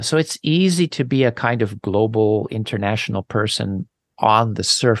So it's easy to be a kind of global, international person on the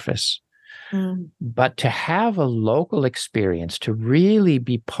surface. But to have a local experience, to really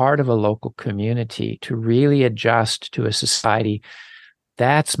be part of a local community, to really adjust to a society,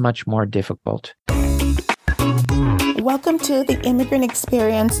 that's much more difficult. Welcome to the Immigrant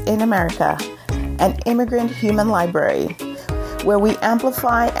Experience in America, an immigrant human library, where we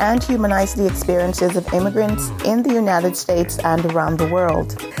amplify and humanize the experiences of immigrants in the United States and around the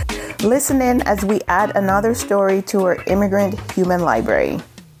world. Listen in as we add another story to our immigrant human library.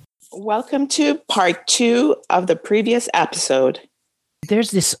 Welcome to part 2 of the previous episode.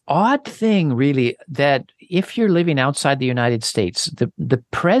 There's this odd thing, really, that if you're living outside the United States, the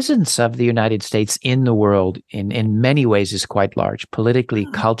presence of the United States in the world in many ways is quite large, politically,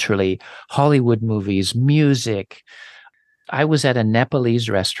 culturally, Hollywood movies, music. I was at a Nepalese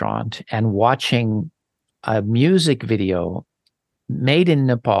restaurant and watching a music video made in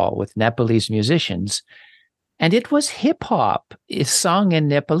Nepal with Nepalese musicians. And it was hip hop is sung in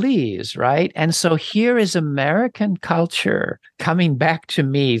Nepalese, right? And so here is American culture coming back to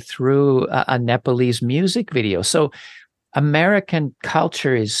me through a Nepalese music video. So American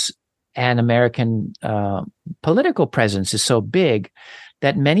culture and American political presence is so big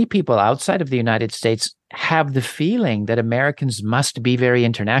that many people outside of the United States have the feeling that Americans must be very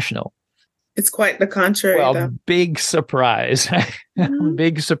international. It's quite the contrary. Well, big surprise.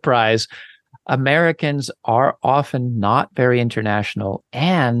 Big surprise. Americans are often not very international.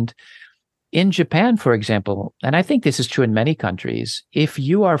 And in Japan, for example, and I think this is true in many countries, if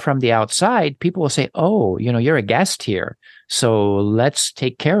you are from the outside, people will say, oh, you're a guest here, so let's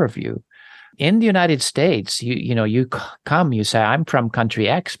take care of you. In the United States, you come, you say, I'm from country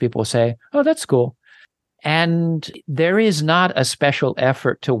X. People will say, oh, that's cool. And there is not a special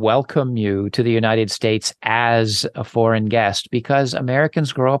effort to welcome you to the United States as a foreign guest, because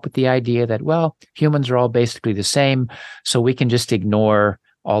Americans grow up with the idea that, well, humans are all basically the same, so we can just ignore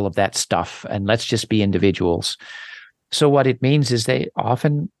all of that stuff and let's just be individuals. So what it means is they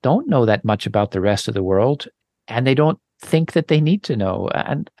often don't know that much about the rest of the world, and they don't think that they need to know.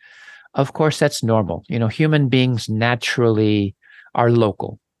 And of course, that's normal. Human beings naturally are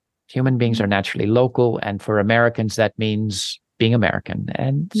local. Human beings are naturally local, and for Americans, that means being American.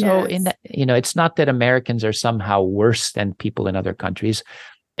 And so, it's not that Americans are somehow worse than people in other countries.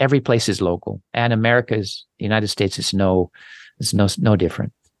 Every place is local, and the United States is no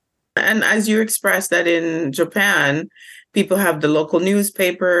different. And as you expressed that in Japan, people have the local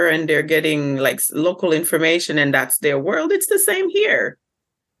newspaper, and they're getting like local information, and that's their world. It's the same here.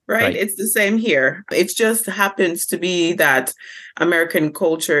 Right? It's the same here. It just happens to be that American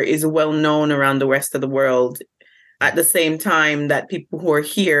culture is well known around the rest of the world at the same time that people who are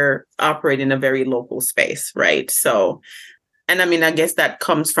here operate in a very local space, right? So, and I mean, I guess that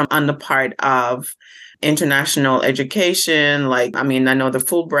comes from on the part of international education. I know the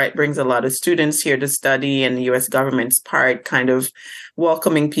Fulbright brings a lot of students here to study, and the U.S. government's part kind of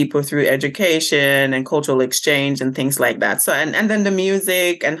welcoming people through education and cultural exchange and things like that. So, and then the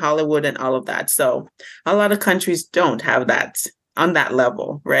music and Hollywood and all of that. So a lot of countries don't have that on that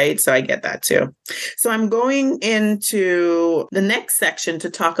level, right? So I get that too. So I'm going into the next section to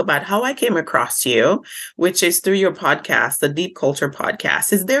talk about how I came across you, which is through your podcast, the Deep Culture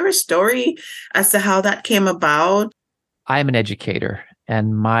Podcast. Is there a story as to how that came about? I'm an educator,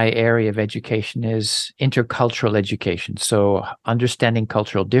 and my area of education is intercultural education. So understanding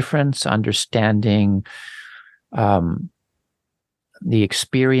cultural difference, understanding the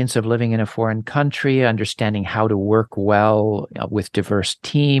experience of living in a foreign country, understanding how to work well with diverse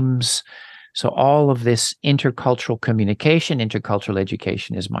teams. So all of this intercultural communication, intercultural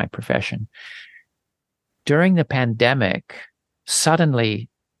education is my profession. During the pandemic, suddenly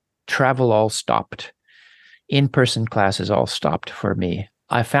travel all stopped. In-person classes all stopped for me.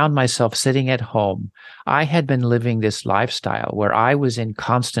 I found myself sitting at home. I had been living this lifestyle where I was in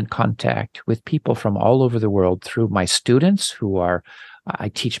constant contact with people from all over the world through my students I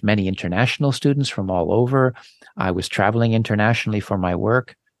teach many international students from all over. I was traveling internationally for my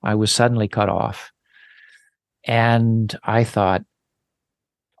work. I was suddenly cut off. And I thought,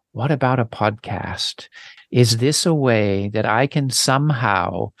 what about a podcast? Is this a way that I can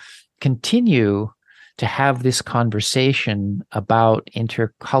somehow continue to have this conversation about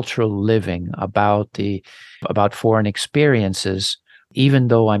intercultural living, about foreign experiences, even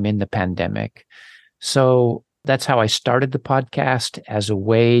though I'm in the pandemic? So that's how I started the podcast, as a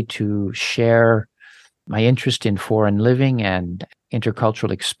way to share my interest in foreign living and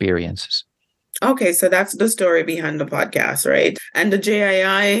intercultural experiences. Okay, so that's the story behind the podcast, right? And the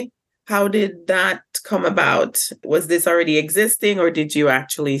JII How did that come about? Was this already existing or did you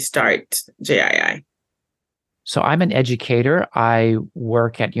actually start JII? So I'm an educator. I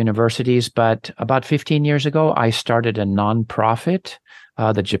work at universities, but about 15 years ago, I started a nonprofit,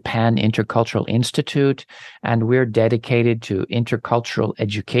 the Japan Intercultural Institute, and we're dedicated to intercultural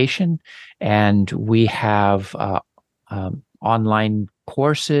education. And we have online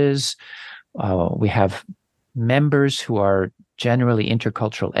courses. We have members who are generally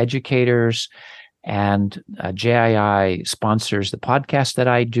intercultural educators. And JII sponsors the podcast that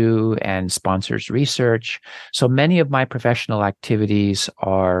I do and sponsors research. So many of my professional activities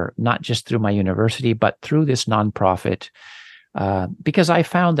are not just through my university, but through this nonprofit, because I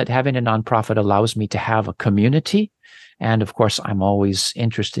found that having a nonprofit allows me to have a community. And of course, I'm always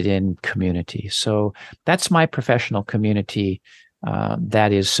interested in community. So that's my professional community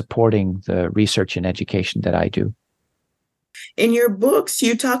that is supporting the research and education that I do. In your books,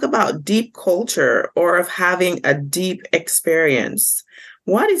 you talk about deep culture or of having a deep experience.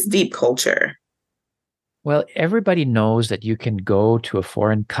 What is deep culture? Well, everybody knows that you can go to a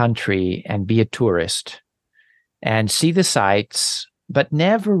foreign country and be a tourist and see the sights, but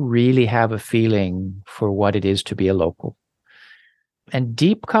never really have a feeling for what it is to be a local. And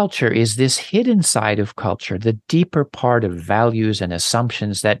deep culture is this hidden side of culture, the deeper part of values and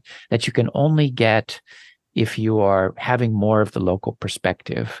assumptions that you can only get if you are having more of the local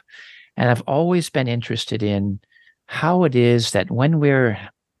perspective. And I've always been interested in how it is that when we're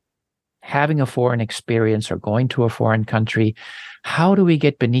having a foreign experience or going to a foreign country, how do we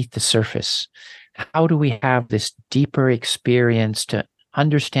get beneath the surface? How do we have this deeper experience to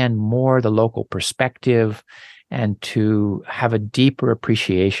understand more the local perspective and to have a deeper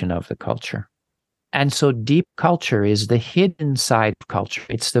appreciation of the culture? And so deep culture is the hidden side of culture.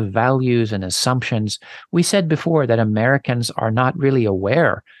 It's the values and assumptions. We said before that Americans are not really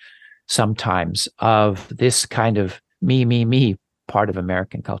aware sometimes of this kind of me part of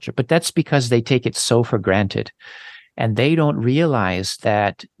American culture, but that's because they take it so for granted. And they don't realize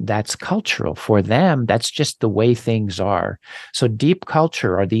that that's cultural. For them, that's just the way things are. So deep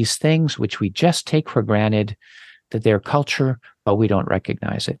culture are these things which we just take for granted that they're culture, but we don't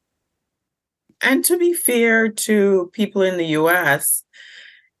recognize it. And to be fair to people in the US,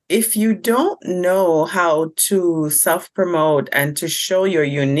 if you don't know how to self-promote and to show your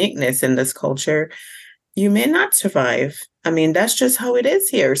uniqueness in this culture, you may not survive. I mean, that's just how it is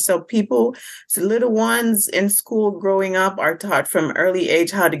here. So little ones in school growing up are taught from early age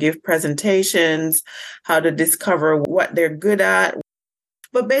how to give presentations, how to discover what they're good at.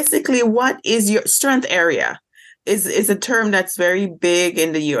 But basically, what is your strength area? Is a term that's very big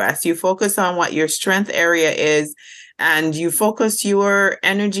in the US. You focus on what your strength area is, and you focus your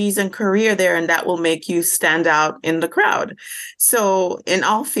energies and career there, and that will make you stand out in the crowd. So in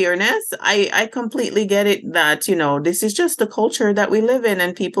all fairness, I completely get it that, this is just the culture that we live in,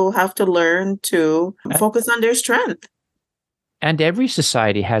 and people have to learn to focus on their strength. And every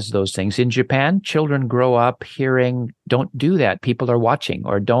society has those things. In Japan, children grow up hearing, don't do that, people are watching,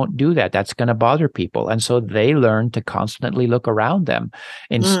 or don't do that, that's going to bother people. And so they learn to constantly look around them.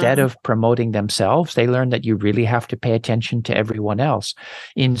 Instead of promoting themselves, they learn that you really have to pay attention to everyone else.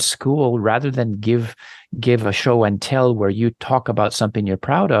 In school, rather than give a show and tell where you talk about something you're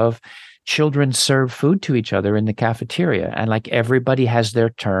proud of, children serve food to each other in the cafeteria. And like everybody has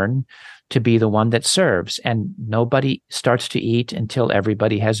their turn to be the one that serves, and nobody starts to eat until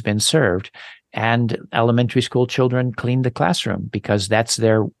everybody has been served. And elementary school children clean the classroom because that's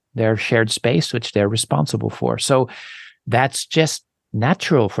their shared space, which they're responsible for. So that's just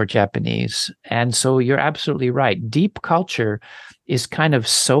natural for Japanese. And so you're absolutely right. Deep culture is kind of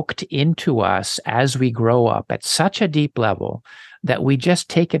soaked into us as we grow up at such a deep level that we just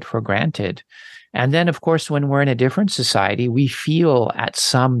take it for granted. And then, of course, when we're in a different society, we feel at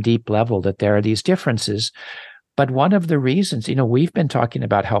some deep level that there are these differences. But one of the reasons, we've been talking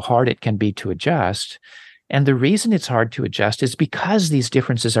about how hard it can be to adjust. And the reason it's hard to adjust is because these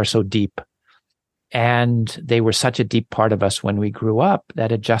differences are so deep. And they were such a deep part of us when we grew up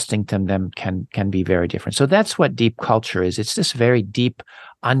that adjusting to them can be very different. So that's what deep culture is. It's this very deep,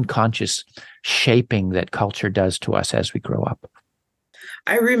 unconscious shaping that culture does to us as we grow up.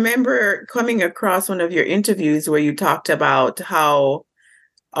 I remember coming across one of your interviews where you talked about how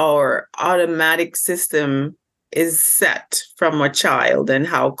our automatic system is set from a child and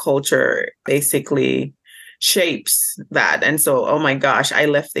how culture basically shapes that. And so, oh my gosh, I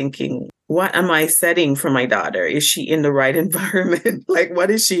left thinking, what am I setting for my daughter? Is she in the right environment? Like,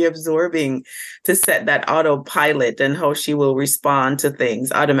 what is she absorbing to set that autopilot and how she will respond to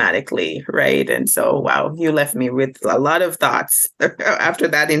things automatically, right? And so, wow, you left me with a lot of thoughts after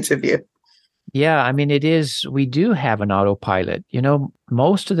that interview. Yeah, I mean, we do have an autopilot.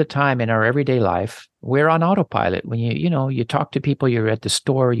 Most of the time in our everyday life, we're on autopilot. When you talk to people, you're at the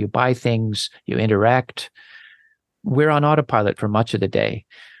store, you buy things, you interact, we're on autopilot for much of the day.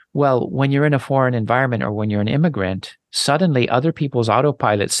 Well, when you're in a foreign environment or when you're an immigrant, suddenly other people's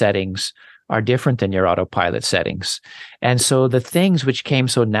autopilot settings are different than your autopilot settings. And so the things which came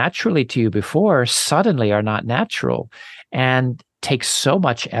so naturally to you before suddenly are not natural and takes so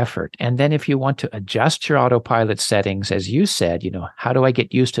much effort. And then if you want to adjust your autopilot settings, as you said, how do I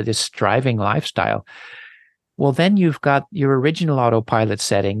get used to this striving lifestyle? Well, then you've got your original autopilot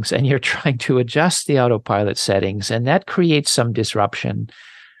settings and you're trying to adjust the autopilot settings, and that creates some disruption.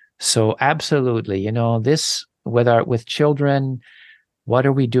 So absolutely, this with children, what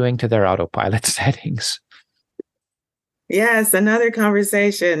are we doing to their autopilot settings? Yes, another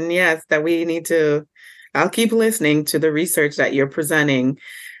conversation. Yes, that we need to. I'll keep listening to the research that you're presenting.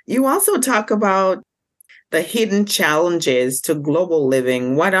 You also talk about the hidden challenges to global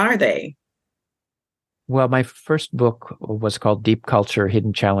living. What are they? Well, my first book was called Deep Culture,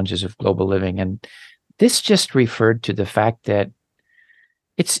 Hidden Challenges of Global Living. And this just referred to the fact that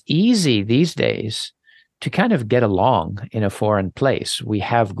it's easy these days to kind of get along in a foreign place. We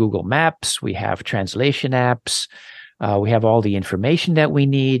have Google Maps, we have translation apps, we have all the information that we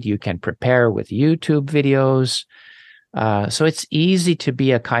need. You can prepare with YouTube videos. So it's easy to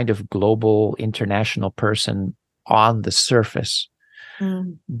be a kind of global, international person on the surface.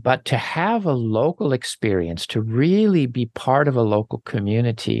 But to have a local experience, to really be part of a local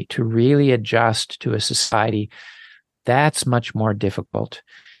community, to really adjust to a society, that's much more difficult.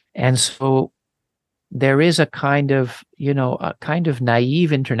 And so there is a kind of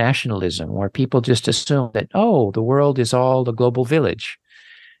naive internationalism where people just assume that, oh, the world is all the global village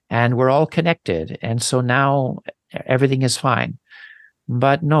and we're all connected. And so now everything is fine.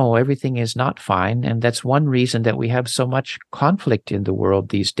 But no, everything is not fine. And that's one reason that we have so much conflict in the world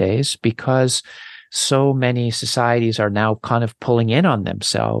these days, because so many societies are now kind of pulling in on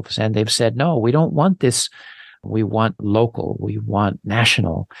themselves. And they've said, no, we don't want this. We want local. We want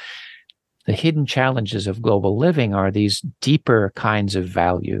national. The hidden challenges of global living are these deeper kinds of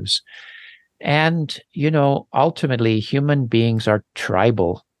values. And, ultimately, human beings are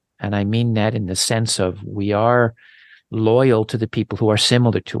tribal. And I mean that in the sense of we are loyal to the people who are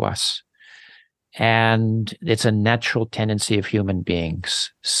similar to us. And it's a natural tendency of human beings.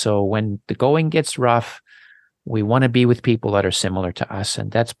 So when the going gets rough, we want to be with people that are similar to us.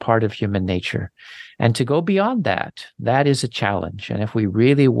 And that's part of human nature. And to go beyond that, that is a challenge. And if we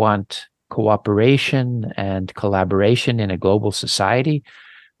really want cooperation and collaboration in a global society,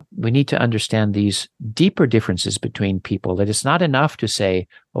 we need to understand these deeper differences between people, that it's not enough to say,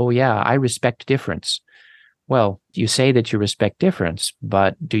 oh yeah, I respect difference. Well, you say that you respect difference,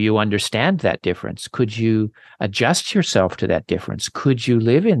 but do you understand that difference? Could you adjust yourself to that difference? Could you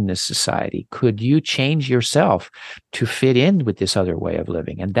live in this society? Could you change yourself to fit in with this other way of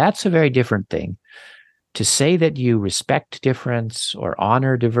living? And that's a very different thing. To say that you respect difference or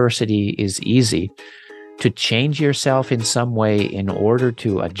honor diversity is easy. To change yourself in some way in order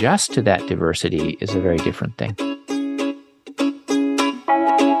to adjust to that diversity is a very different thing.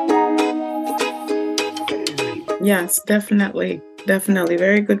 Yes, definitely. Definitely.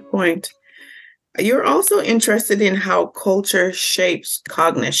 Very good point. You're also interested in how culture shapes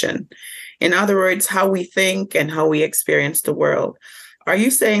cognition. In other words, how we think and how we experience the world. Are you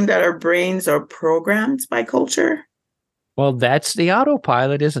saying that our brains are programmed by culture? Well, that's the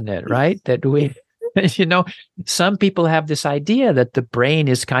autopilot, isn't it? Right? That we, some people have this idea that the brain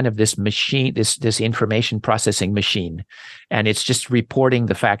is kind of this machine, this information processing machine, and it's just reporting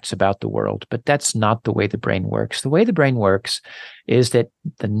the facts about the world. But that's not the way the brain works. The way the brain works is that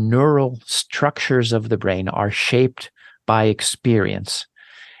the neural structures of the brain are shaped by experience.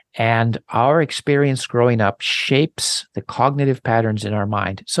 And our experience growing up shapes the cognitive patterns in our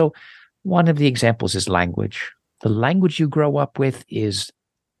mind. So one of the examples is language. The language you grow up with is,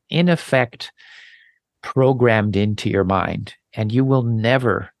 in effect, programmed into your mind, and you will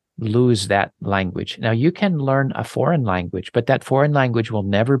never lose that language. Now, you can learn a foreign language, but that foreign language will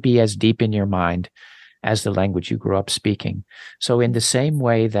never be as deep in your mind as the language you grew up speaking. So in the same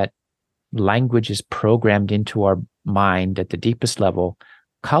way that language is programmed into our mind at the deepest level,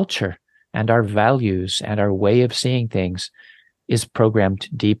 culture and our values and our way of seeing things is programmed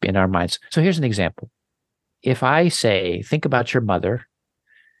deep in our minds. So here's an example. If I say, think about your mother.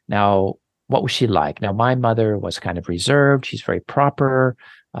 Now, what was she like? Now, my mother was kind of reserved. She's very proper,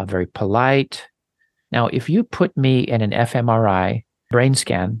 very polite. Now, if you put me in an fMRI brain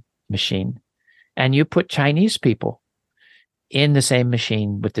scan machine and you put Chinese people in the same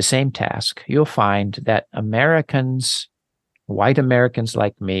machine with the same task, you'll find that Americans, white Americans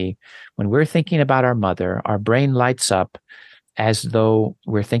like me, when we're thinking about our mother, our brain lights up as though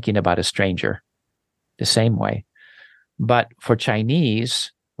we're thinking about a stranger the same way. But for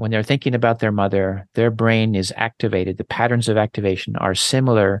Chinese, when they're thinking about their mother, their brain is activated. The patterns of activation are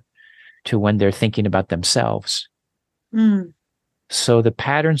similar to when they're thinking about themselves. Mm. So the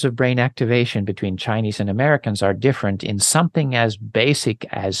patterns of brain activation between Chinese and Americans are different in something as basic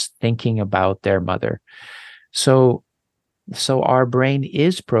as thinking about their mother. So our brain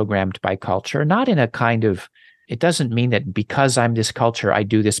is programmed by culture, not in a kind of, it doesn't mean that because I'm this culture, I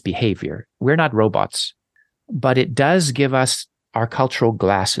do this behavior. We're not robots, but it does give us our cultural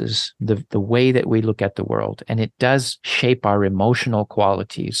glasses, the way that we look at the world. And it does shape our emotional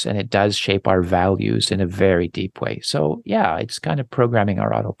qualities, and it does shape our values in a very deep way. So yeah, it's kind of programming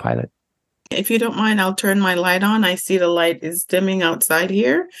our autopilot. If you don't mind, I'll turn my light on. I see the light is dimming outside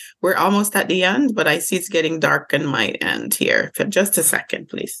here. We're almost at the end, but I see it's getting dark in my end here. For just a second,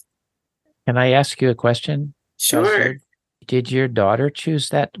 please. Can I ask you a question? Sure. Did your daughter choose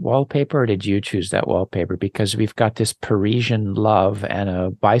that wallpaper, or did you choose that wallpaper? Because we've got this Parisian love and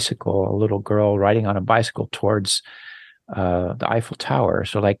a bicycle, a little girl riding on a bicycle towards the Eiffel Tower.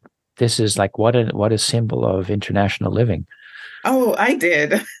 So like, this is like, what a symbol of international living. Oh, I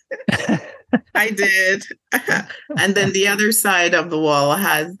did. I did. And then the other side of the wall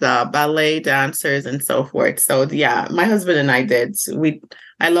has the ballet dancers and so forth. So yeah, my husband and I did.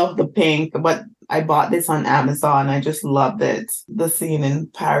 I love the pink, but I bought this on Amazon. I just loved it. The scene in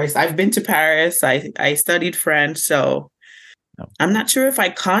Paris. I've been to Paris. I studied French. So I'm not sure if I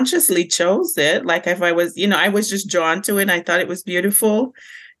consciously chose it. Like if I was, I was just drawn to it. I thought it was beautiful,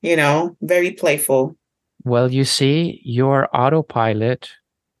 very playful. Well, you see, your autopilot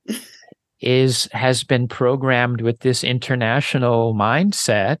has been programmed with this international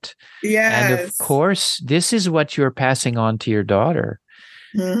mindset. Yes. And of course, this is what you're passing on to your daughter.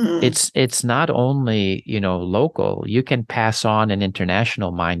 Mm-hmm. It's not only, local. You can pass on an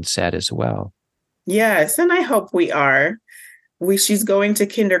international mindset as well. Yes, and I hope we are. She's going to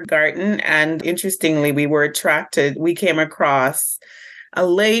kindergarten, and interestingly, we came across a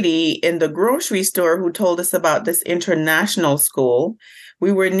lady in the grocery store who told us about this international school.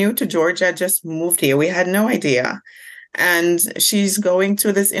 We were new to Georgia, just moved here. We had no idea. And she's going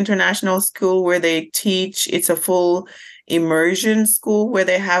to this international school where they teach, it's a full immersion school where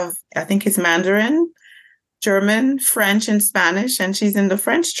they have, I think it's Mandarin, German, French, and Spanish. And she's in the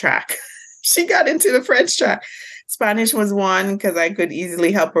French track. She got into the French track. Spanish was one because I could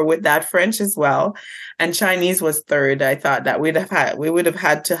easily help her with that. French as well. And Chinese was third. I thought that we would have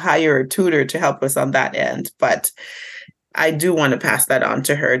had to hire a tutor to help us on that end. But I do want to pass that on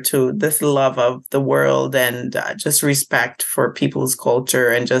to her, to this love of the world and just respect for people's culture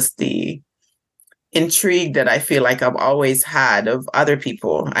and just the intrigue that I feel like I've always had of other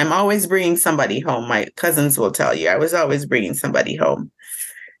people. I'm always bringing somebody home. My cousins will tell you I was always bringing somebody home.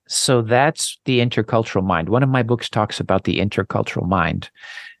 So that's the intercultural mind. One of my books talks about the intercultural mind.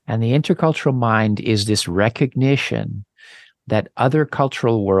 And the intercultural mind is this recognition that other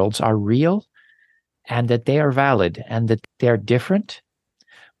cultural worlds are real and that they are valid and that they're different,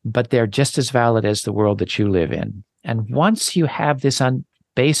 but they're just as valid as the world that you live in. And once you have this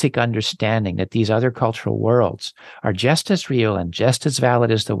basic understanding that these other cultural worlds are just as real and just as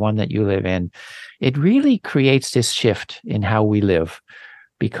valid as the one that you live in, it really creates this shift in how we live,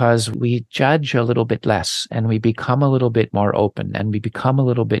 because we judge a little bit less and we become a little bit more open and we become a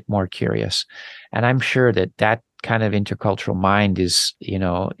little bit more curious. And I'm sure that kind of intercultural mind is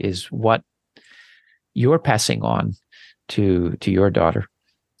what you're passing on to your daughter.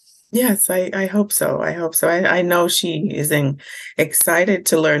 Yes, I hope so. I hope so. I know she is excited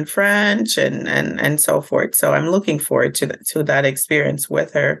to learn French and so forth. So I'm looking forward to that experience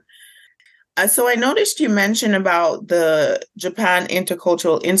with her. So I noticed you mentioned about the Japan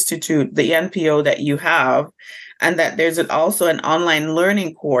Intercultural Institute, the NPO that you have, and that there's also an online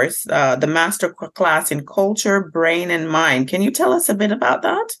learning course, the master class in culture, brain, and mind. Can you tell us a bit about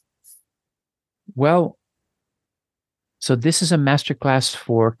that? Well, so this is a masterclass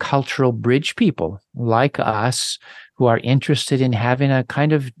for cultural bridge people like us who are interested in having a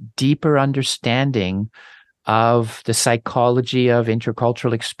kind of deeper understanding of the psychology of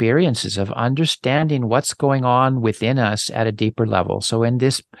intercultural experiences, of understanding what's going on within us at a deeper level. So in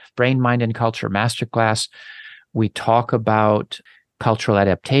this Brain, Mind, and Culture masterclass, we talk about cultural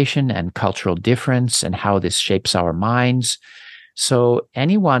adaptation and cultural difference and how this shapes our minds. So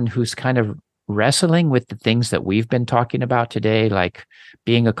anyone who's kind of wrestling with the things that we've been talking about today, like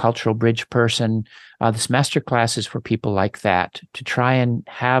being a cultural bridge person, this masterclass is for people like that, to try and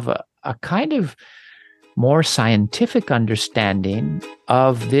have a kind of more scientific understanding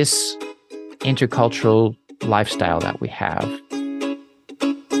of this intercultural lifestyle that we have.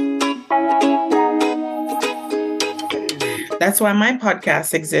 That's why my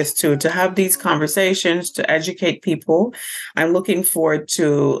podcast exists too, to have these conversations, to educate people. I'm looking forward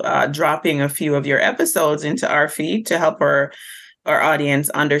to dropping a few of your episodes into our feed to help our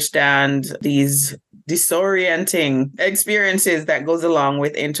audience understand these disorienting experiences that goes along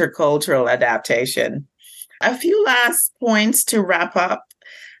with intercultural adaptation. A few last points to wrap up.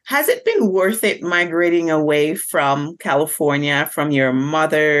 Has it been worth it migrating away from California, from your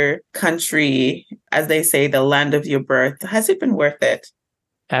mother country, as they say, the land of your birth? Has it been worth it?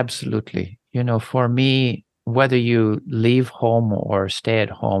 Absolutely. For me, whether you leave home or stay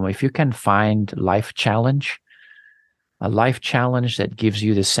at home, if you can find a life challenge that gives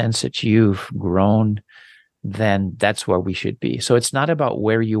you the sense that you've grown, then that's where we should be. So it's not about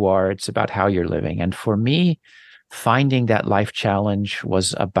where you are, it's about how you're living. And for me, finding that life challenge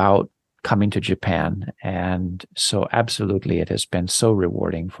was about coming to Japan. And so absolutely, it has been so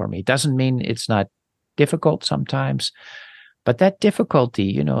rewarding for me. Doesn't mean it's not difficult sometimes, but that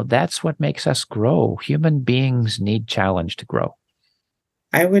difficulty, that's what makes us grow. Human beings need challenge to grow.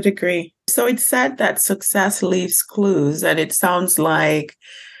 I would agree. So it's said that success leaves clues, and it sounds like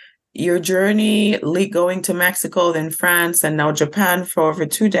your journey going to Mexico, then France, and now Japan for over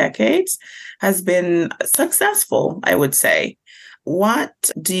 2 decades has been successful, I would say. What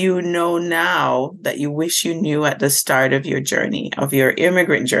do you know now that you wish you knew at the start of your journey, of your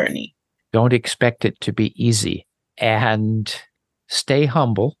immigrant journey? Don't expect it to be easy, and stay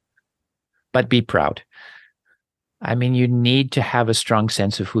humble, but be proud. I mean, you need to have a strong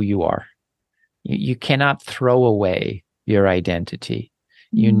sense of who you are. You cannot throw away your identity.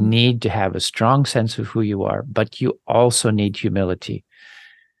 You need to have a strong sense of who you are, but you also need humility.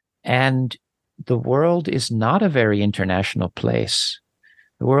 And the world is not a very international place.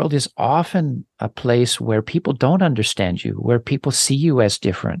 The world is often a place where people don't understand you, where people see you as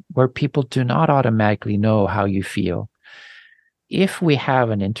different, where people do not automatically know how you feel. If we have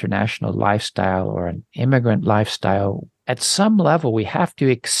an international lifestyle or an immigrant lifestyle, at some level, we have to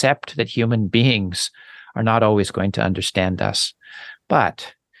accept that human beings are not always going to understand us.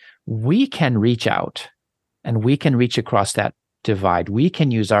 But we can reach out and we can reach across that divide. We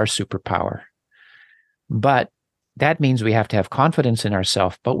can use our superpower. But that means we have to have confidence in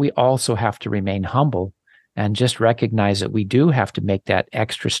ourselves, but we also have to remain humble and just recognize that we do have to make that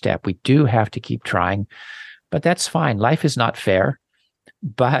extra step. We do have to keep trying, but that's fine. Life is not fair,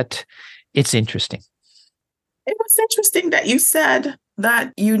 but it's interesting. It was interesting that you said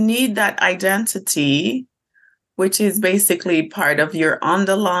that you need that identity, which is basically part of your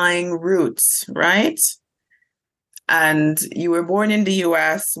underlying roots, right? And you were born in the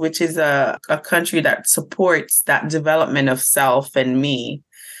US, which is a country that supports that development of self and me.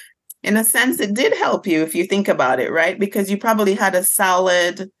 In a sense, it did help you if you think about it, right? Because you probably had a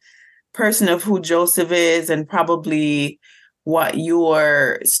solid person of who Joseph is and probably what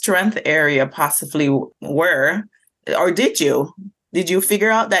your strength area possibly were. Or did you? Did you figure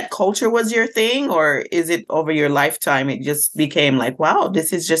out that culture was your thing, or is it over your lifetime it just became like, wow,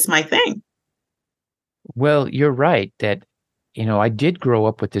 this is just my thing? Well, you're right that, I did grow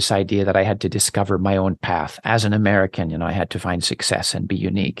up with this idea that I had to discover my own path. As an American, I had to find success and be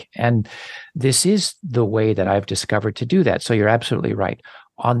unique. And this is the way that I've discovered to do that. So you're absolutely right.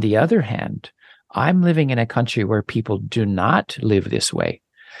 On the other hand, I'm living in a country where people do not live this way.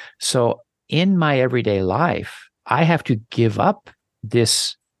 So in my everyday life, I have to give up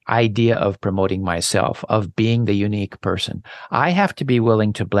this idea of promoting myself, of being the unique person. I have to be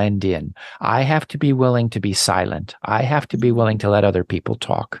willing to blend in. I have to be willing to be silent. I have to be willing to let other people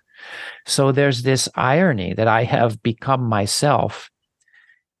talk. So there's this irony that I have become myself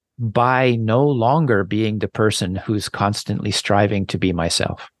by no longer being the person who's constantly striving to be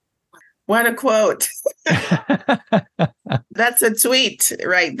myself. What a quote. That's a tweet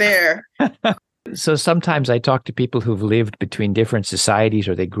right there. So sometimes I talk to people who've lived between different societies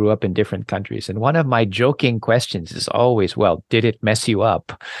or they grew up in different countries. And one of my joking questions is always, well, did it mess you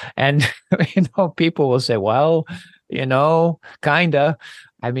up? And, people will say, well, kinda.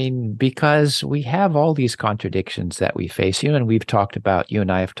 I mean, because we have all these contradictions that we face, and you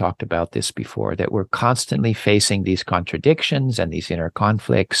and I have talked about this before, that we're constantly facing these contradictions and these inner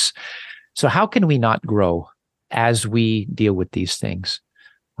conflicts. So how can we not grow as we deal with these things.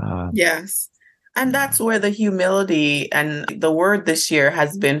 Yes. And that's where the humility, and the word this year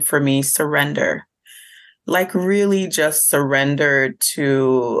has been for me, surrender. Like really just surrender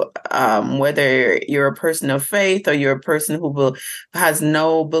to whether you're a person of faith or you're a person has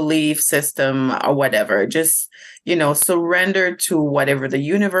no belief system or whatever. Just, surrender to whatever the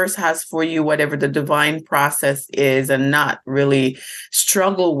universe has for you, whatever the divine process is, and not really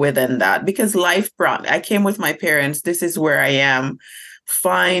struggle within that. Because I came with my parents. This is where I am.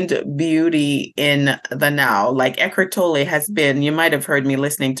 Find beauty in the now. Like Eckhart Tolle has been, you might have heard me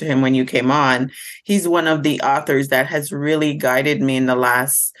listening to him when you came on. He's one of the authors that has really guided me in the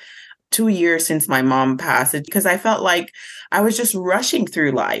last 2 years since my mom passed, because I felt like I was just rushing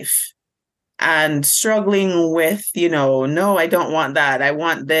through life and struggling with, no, I don't want that. I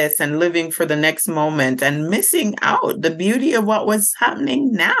want this, and living for the next moment and missing out the beauty of what was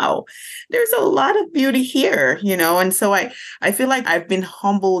happening now. There's a lot of beauty here, and so I feel like I've been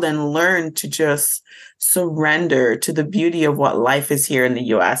humbled and learned to just surrender to the beauty of what life is here in the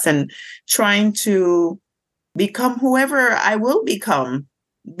US, and trying to become whoever I will become,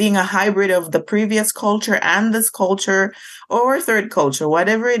 being a hybrid of the previous culture and this culture, or third culture,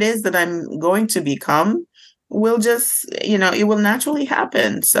 whatever it is that I'm going to become, will just, it will naturally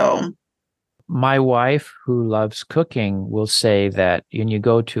happen. So my wife, who loves cooking, will say that when you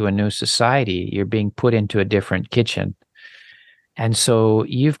go to a new society, you're being put into a different kitchen. And so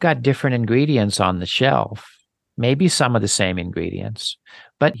you've got different ingredients on the shelf, maybe some of the same ingredients,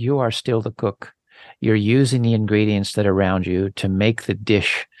 but you are still the cook. You're using the ingredients that are around you to make the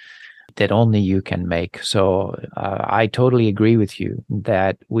dish that only you can make. So I totally agree with you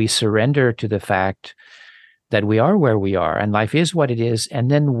that we surrender to the fact that we are where we are and life is what it is.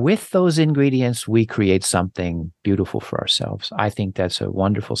 And then with those ingredients, we create something beautiful for ourselves. I think that's a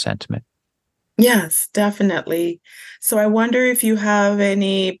wonderful sentiment. Yes, definitely. So I wonder if you have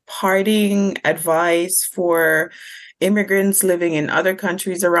any parting advice for immigrants living in other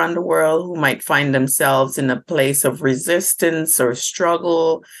countries around the world who might find themselves in a place of resistance or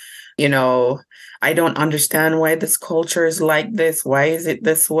struggle. I don't understand why this culture is like this. Why is it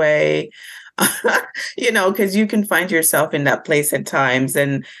this way? Because you can find yourself in that place at times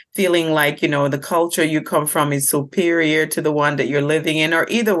and feeling like, the culture you come from is superior to the one that you're living in, or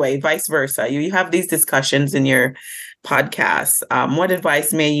either way, vice versa. You have these discussions in your podcast. What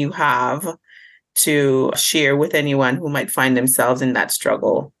advice may you have to share with anyone who might find themselves in that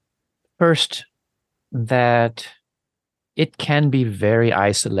struggle? First, that it can be very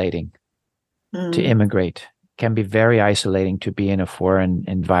isolating to immigrate. It can be very isolating to be in a foreign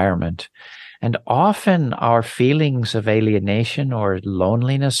environment. And often our feelings of alienation or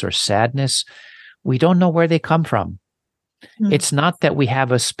loneliness or sadness, we don't know where they come from. It's not that we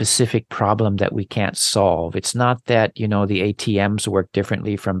have a specific problem that we can't solve. It's not that, the ATMs work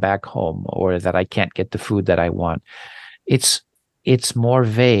differently from back home, or that I can't get the food that I want. It's more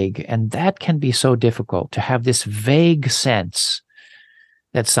vague. And that can be so difficult, to have this vague sense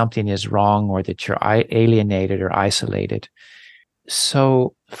that something is wrong or that you're alienated or isolated.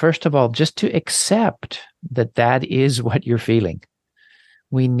 So first of all, just to accept that that is what you're feeling.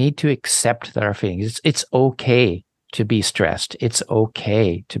 We need to accept that our feelings. It's okay to be stressed. It's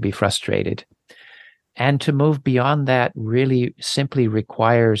okay to be frustrated. And to move beyond that really simply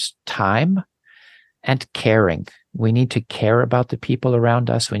requires time and caring. We need to care about the people around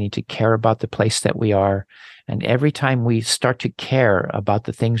us. We need to care about the place that we are. And every time we start to care about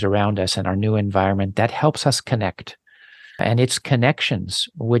the things around us and our new environment, that helps us connect. And it's connections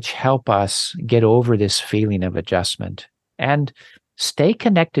which help us get over this feeling of adjustment and stay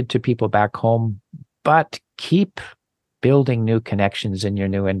connected to people back home, but keep building new connections in your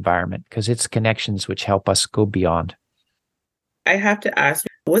new environment, because it's connections which help us go beyond. I have to ask,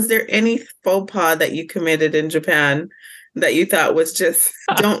 was there any faux pas that you committed in Japan that you thought was just,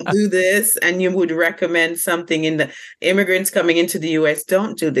 don't do this, and you would recommend something in the immigrants coming into the US,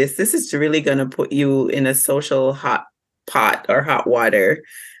 don't do this. This is really going to put you in a social hot pot or hot water?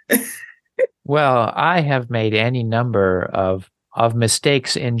 Well, I have made any number of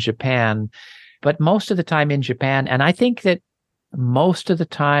mistakes in Japan, but most of the time in Japan, and I think that most of the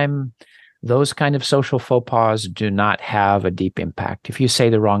time, those kind of social faux pas do not have a deep impact. If you say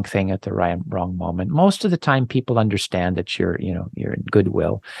the wrong thing at the wrong moment, most of the time people understand that you're in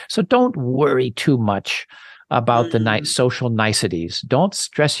goodwill. So don't worry too much about the social niceties. Don't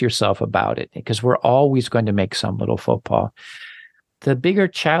stress yourself about it, because we're always going to make some little faux pas. The bigger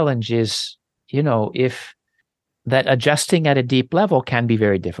challenge is, if that adjusting at a deep level can be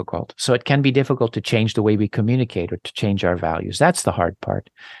very difficult. So it can be difficult to change the way we communicate or to change our values. That's the hard part.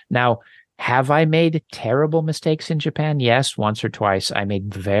 Now, Have I made terrible mistakes in Japan? Yes, once or twice. I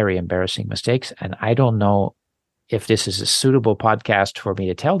made very embarrassing mistakes. And I don't know if this is a suitable podcast for me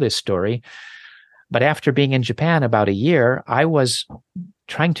to tell this story. But after being in Japan about a year, I was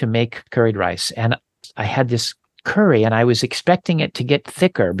trying to make curried rice. And I had this curry and I was expecting it to get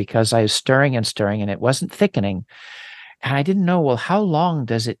thicker because I was stirring and stirring and it wasn't thickening. And I didn't know, well, how long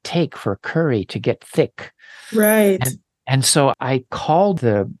does it take for curry to get thick? Right. And so I called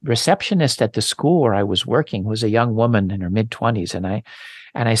the receptionist at the school where I was working, who was a young woman in her mid-20s.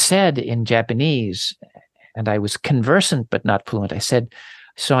 And I said in Japanese, and I was conversant but not fluent, I said,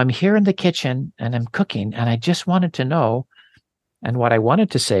 so I'm here in the kitchen and I'm cooking, and I just wanted to know, and what I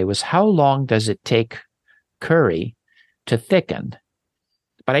wanted to say was, how long does it take curry to thicken?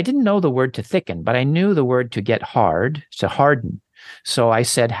 But I didn't know the word to thicken, but I knew the word to get hard, to harden. So I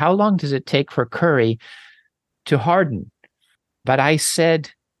said, how long does it take for curry to harden? But I said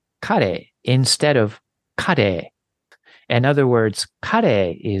kare instead of kare. In other words,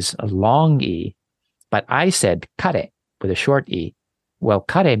 kare is a long E, but I said kare with a short E. Well,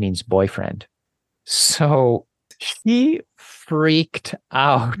 kare means boyfriend. So she freaked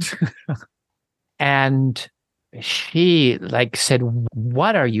out. And she said,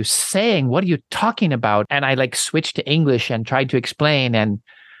 what are you saying? What are you talking about? And I switched to English and tried to explain.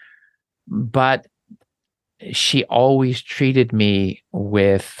 But she always treated me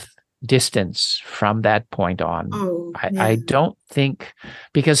with distance from that point on. Oh, yeah. I don't think,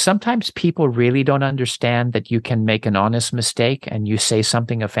 because sometimes people really don't understand that you can make an honest mistake and you say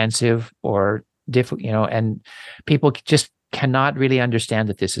something offensive or difficult, and people just cannot really understand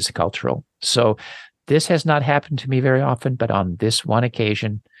that this is cultural. So this has not happened to me very often, but on this one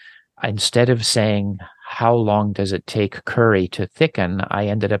occasion, instead of saying, how long does it take curry to thicken? I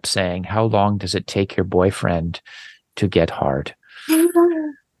ended up saying, how long does it take your boyfriend to get hard? Oh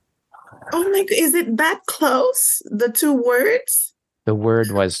my God, is it that close? The two words? The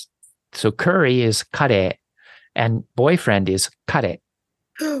word was, so curry is kare and boyfriend is kare.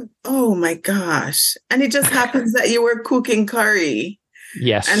 Oh my gosh. And it just happens that you were cooking curry.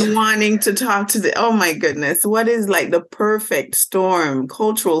 Yes. And wanting to talk to oh my goodness, what is the perfect storm,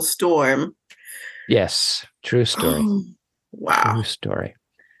 cultural storm? Yes, true story. Oh, wow. True story.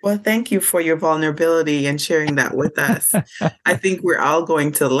 Well, thank you for your vulnerability and sharing that with us. I think we're all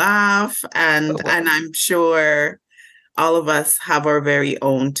going to laugh, and I'm sure all of us have our very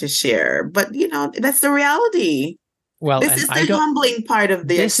own to share. But that's the reality. Well, this is the humbling part of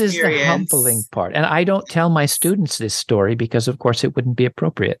the experience. This is the humbling part. And I don't tell my students this story because, of course, it wouldn't be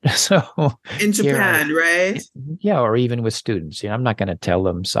appropriate. So in Japan, right? Yeah, or even with students. I'm not going to tell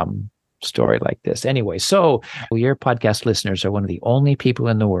them some story like this. Anyway, so your podcast listeners are one of the only people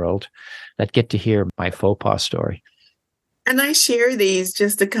in the world that get to hear my faux pas story. And I share these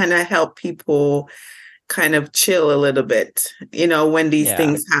just to kind of help people kind of chill a little bit, when these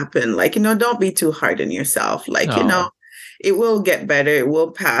things happen. Don't be too hard on yourself. It will get better. It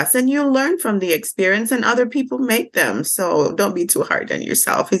will pass. And you'll learn from the experience, and other people make them. So don't be too hard on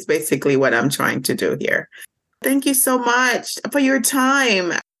yourself is basically what I'm trying to do here. Thank you so much for your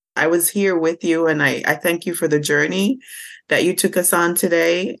time. I was here with you, and I thank you for the journey that you took us on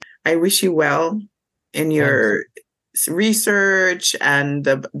today. I wish you well in your research and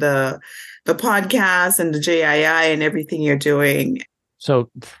the podcast and the JII and everything you're doing. So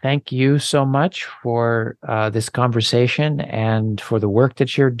thank you so much for this conversation and for the work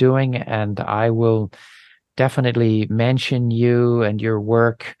that you're doing. And I will definitely mention you and your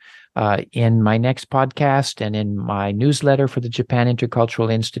work in my next podcast and in my newsletter for the Japan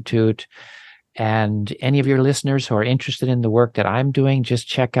Intercultural Institute. And any of your listeners who are interested in the work that I'm doing, just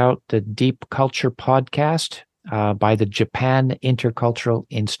check out the Deep Culture podcast by the Japan Intercultural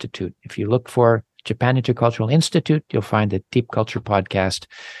Institute. If you look for Japan Intercultural Institute, you'll find the Deep Culture podcast.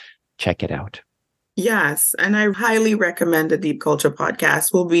 Check it out. Yes, and I highly recommend the Deep Culture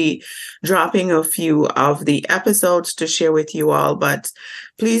podcast. We'll be dropping a few of the episodes to share with you all, but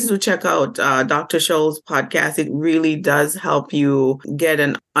please do check out Dr. Scholl's podcast. It really does help you get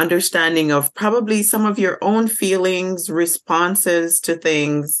an understanding of probably some of your own feelings, responses to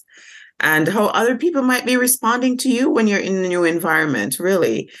things, and how other people might be responding to you when you're in a new environment,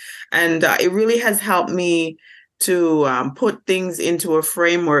 really. And it really has helped me to put things into a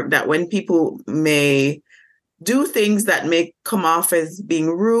framework that when people may do things that may come off as being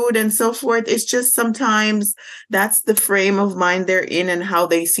rude and so forth, it's just sometimes that's the frame of mind they're in and how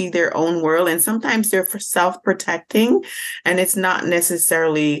they see their own world. And sometimes they're for self-protecting, and it's not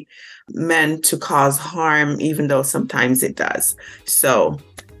necessarily meant to cause harm, even though sometimes it does. So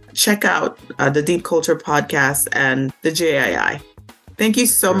check out the Deep Culture podcast and the JII. Thank you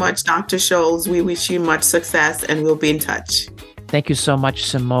so much, Dr. Scholes. We wish you much success, and we'll be in touch. Thank you so much,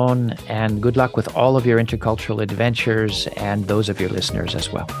 Simone, and good luck with all of your intercultural adventures and those of your listeners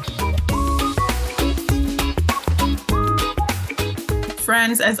as well.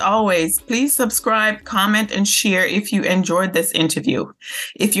 Friends, as always, please subscribe, comment, and share if you enjoyed this interview.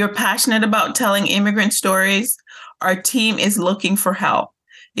 If you're passionate about telling immigrant stories, our team is looking for help.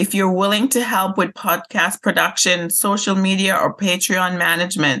 If you're willing to help with podcast production, social media, or Patreon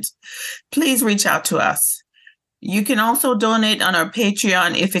management, please reach out to us. You can also donate on our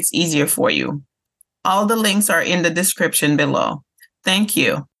Patreon if it's easier for you. All the links are in the description below. Thank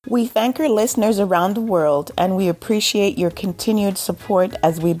you. We thank our listeners around the world, and we appreciate your continued support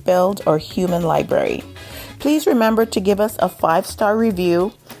as we build our human library. Please remember to give us a 5-star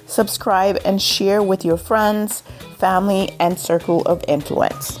review, subscribe, and share with your friends, family, and circle of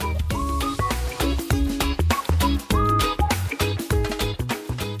influence.